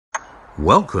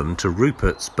Welcome to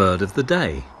Rupert's Bird of the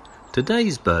Day.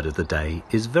 Today's bird of the day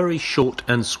is very short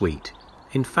and sweet.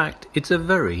 In fact, it's a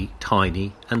very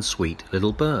tiny and sweet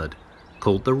little bird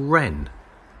called the wren.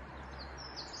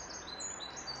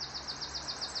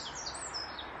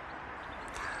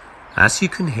 As you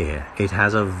can hear, it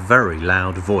has a very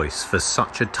loud voice for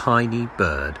such a tiny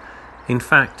bird. In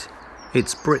fact,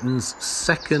 it's Britain's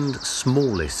second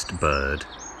smallest bird,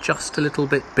 just a little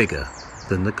bit bigger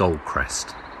than the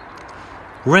goldcrest.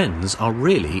 Wrens are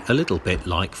really a little bit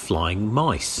like flying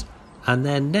mice, and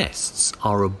their nests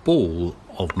are a ball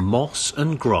of moss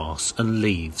and grass and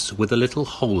leaves with a little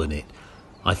hole in it.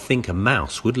 I think a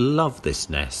mouse would love this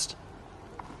nest.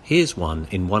 Here's one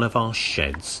in one of our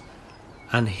sheds,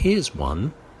 and here's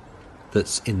one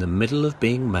that's in the middle of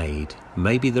being made.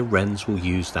 Maybe the wrens will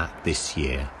use that this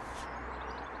year.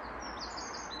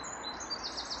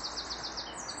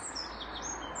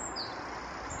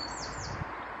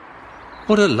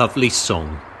 What a lovely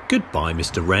song. Goodbye,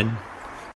 Mr. Wren.